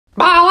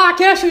Well, I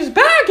guess he's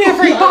back,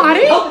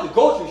 everybody. Help the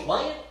groceries,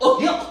 man.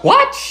 Oh, yeah.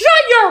 What? Shut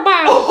your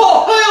mouth.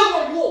 Oh, hell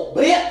no, you little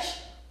bitch.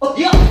 Oh,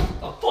 yeah.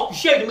 The fuck you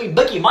shaving me,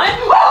 Mickey, man?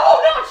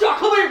 Oh, no, Chuck,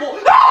 come here, boy.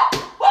 No!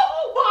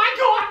 Oh, my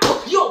God.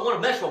 Oh, you don't want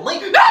to mess with me.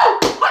 No!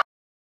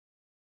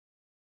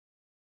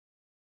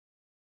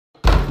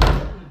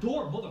 Open the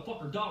door,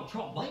 motherfucker, Donald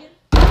Trump, man.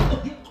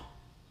 Oh, yeah.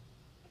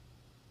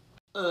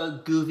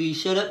 Goofy,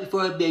 shut up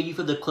before I beg you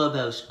from the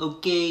clubhouse,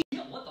 okay?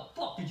 Yeah, what the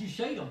fuck did you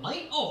say to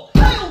me? Oh,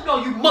 hell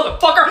no, you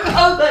motherfucker!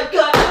 Oh my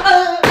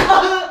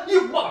God!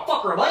 You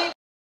motherfucker, man!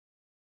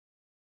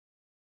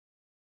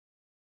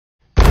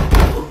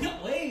 Oh, yeah,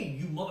 hey,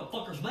 you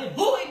motherfuckers, man!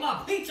 Who ate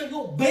my pizza,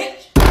 you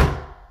bitch?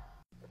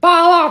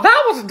 Well,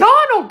 that was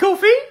Donald,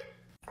 Goofy.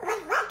 Come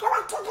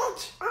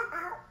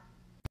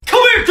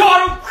here,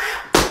 Donald!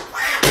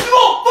 You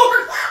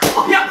motherfucker!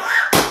 Oh, yeah!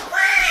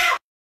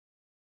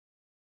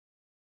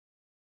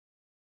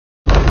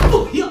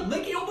 Oh, yeah,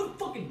 make it open the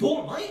fucking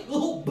door, man, you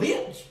little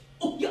bitch!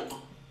 Oh, yeah!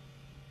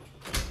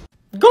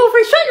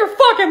 Goofy, shut your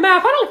fucking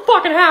mouth. I don't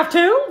fucking have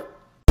to.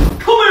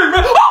 Come here,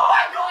 man! Oh,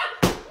 my God!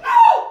 No!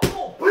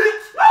 Oh,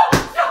 bitch! No!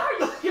 Sorry!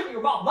 Get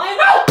your mouth, man!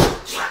 No!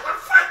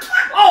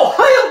 Oh,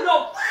 hell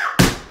no!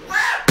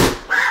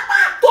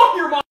 Fuck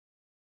your mouth!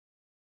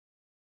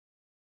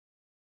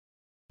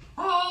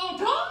 Oh,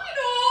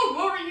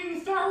 Donald, are you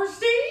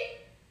thirsty?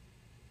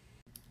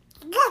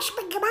 Yes,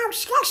 Mickey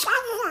Mouse, yes, I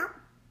am.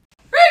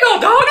 Here you go,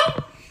 Donald.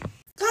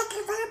 Thank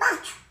you very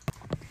much.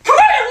 Come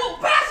here, you little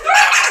bastard!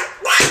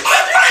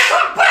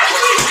 Come back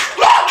to me!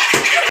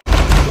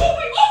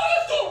 Goofy, open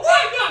this door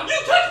right now! You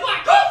touch my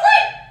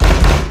girlfriend!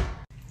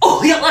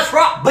 Oh, yeah, that's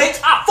right, bitch!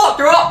 I fucked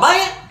her up,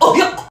 man! Oh,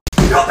 yeah!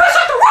 You piss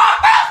off the rock,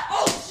 man!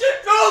 Oh,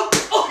 shit, no!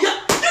 Oh,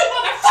 yeah! You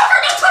motherfucker!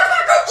 Don't touch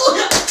my girlfriend! Oh,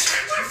 yeah!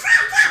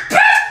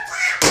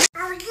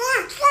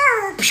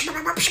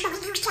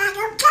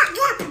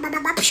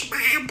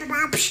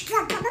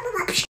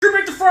 You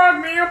make the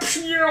frog, man!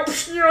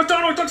 Yeah,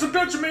 Donald ducks a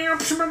bitch, man!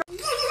 No!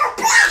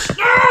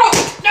 No!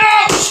 No!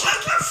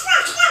 Stop!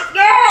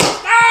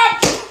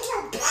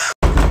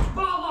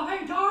 Mama,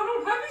 hey,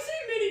 Donald, have you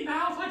seen Minnie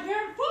Mouse? I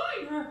can't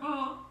find her,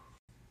 huh?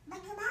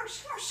 Mickey Mouse,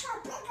 you're so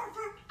big of a...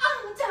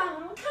 Oh,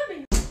 Donald, come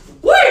here.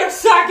 Wait a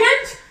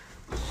second!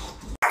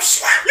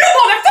 You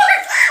motherfucker!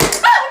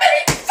 Oh,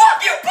 Minnie! Fuck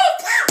you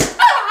both!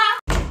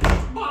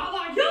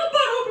 Mama, you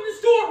better open this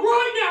door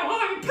right now!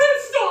 I'm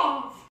pissed off!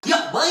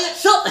 Yeah, man!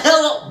 Shut the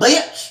hell up,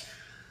 bitch!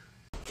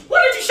 What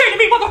did you say to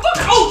me,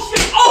 motherfucker? Oh,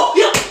 shit! Oh,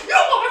 yeah! You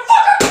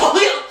motherfucker! Oh,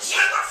 yeah!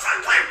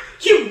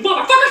 You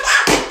motherfucker!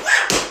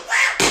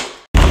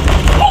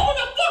 Open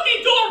the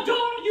fucking door,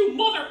 Donald, you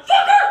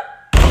motherfucker!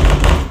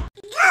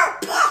 You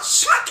bitch,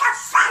 shut the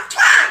fuck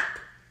up!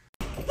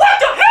 What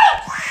the hell?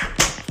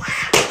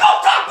 Don't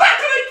talk back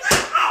to me!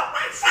 Oh,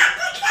 my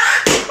fucking God!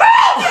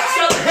 Help!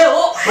 Shut the hell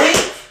up,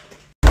 bitch!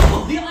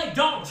 Oh, yeah, like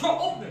Donald Trump,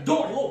 open the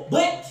door, you little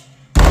bitch!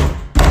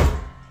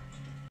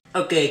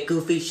 Okay,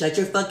 Goofy, shut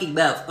your fucking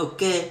mouth,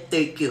 okay?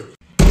 Thank you.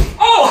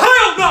 Oh,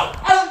 hell no!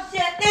 Oh,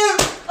 shit,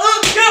 dude!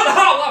 Oh, get the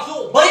hell out,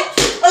 little bitch!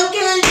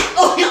 Okay!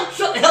 Oh, yeah,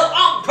 shut the hell up,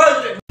 I'm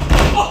president!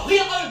 Oh,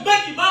 yeah, hey,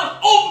 Mickey Mouse,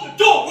 open the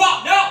door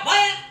right now,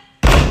 man!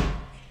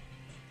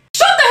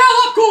 Shut the hell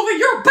up, Goofy!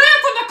 You're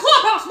banned from the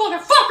clubhouse,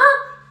 motherfucker!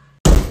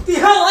 The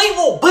hell ain't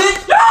little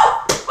bitch!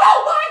 No!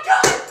 Oh my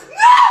God!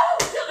 No!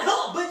 Shut the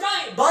hell up, bitch,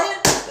 I ain't buying!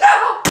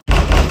 No!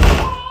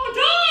 Oh,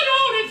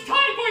 Donald, it's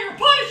time for your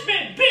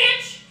punishment,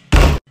 bitch!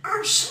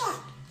 Oh, shit.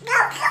 No,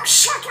 you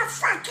shut the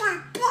fuck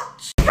up,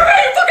 bitch. Come here,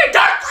 you fucking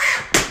duck!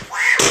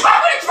 I'm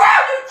gonna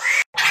drown you!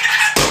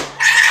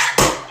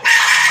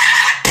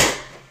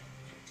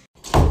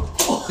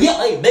 Oh, yeah,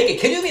 hey, Megan,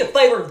 can you do me a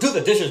favor and do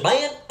the dishes,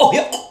 man? Oh,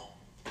 yeah.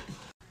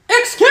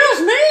 Excuse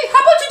me? How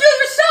about you do it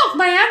yourself,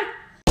 man?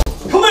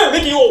 Come here,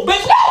 Mickey, you old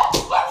bitch! No!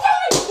 I'm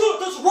sorry! Do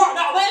this right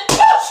now, man!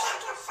 Shut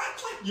the fuck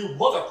up. You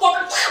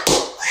motherfucker!